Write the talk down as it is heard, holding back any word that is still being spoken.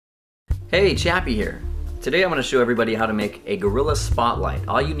Hey, Chappy here. Today I'm going to show everybody how to make a gorilla spotlight.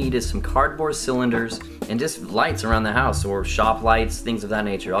 All you need is some cardboard cylinders and just lights around the house, or shop lights, things of that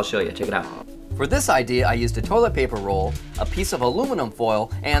nature. I'll show you. Check it out. For this idea, I used a toilet paper roll, a piece of aluminum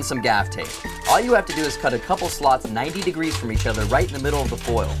foil, and some gaff tape. All you have to do is cut a couple slots 90 degrees from each other right in the middle of the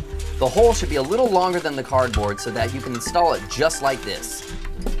foil. The hole should be a little longer than the cardboard so that you can install it just like this.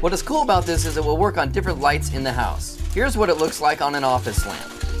 What is cool about this is it will work on different lights in the house. Here's what it looks like on an office lamp.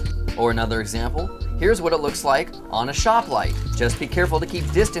 Or another example, here's what it looks like on a shop light. Just be careful to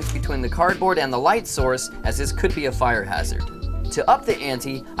keep distance between the cardboard and the light source, as this could be a fire hazard. To up the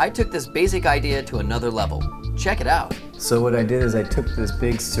ante, I took this basic idea to another level. Check it out. So what I did is I took this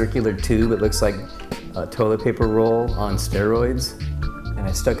big circular tube, it looks like a toilet paper roll on steroids, and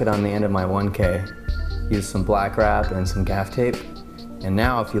I stuck it on the end of my 1K. Used some black wrap and some gaff tape. And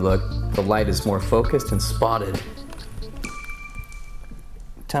now if you look, the light is more focused and spotted.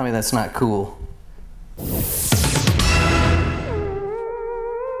 Tell me that's not cool.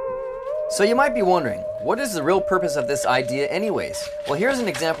 So you might be wondering, what is the real purpose of this idea anyways? Well, here's an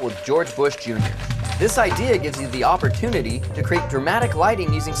example with George Bush Jr. This idea gives you the opportunity to create dramatic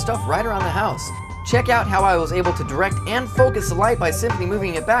lighting using stuff right around the house. Check out how I was able to direct and focus the light by simply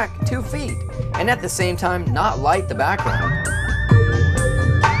moving it back 2 feet, and at the same time not light the background.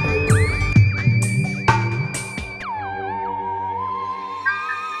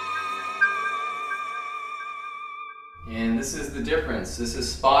 And this is the difference. This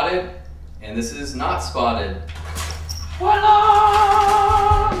is spotted, and this is not spotted. Voila!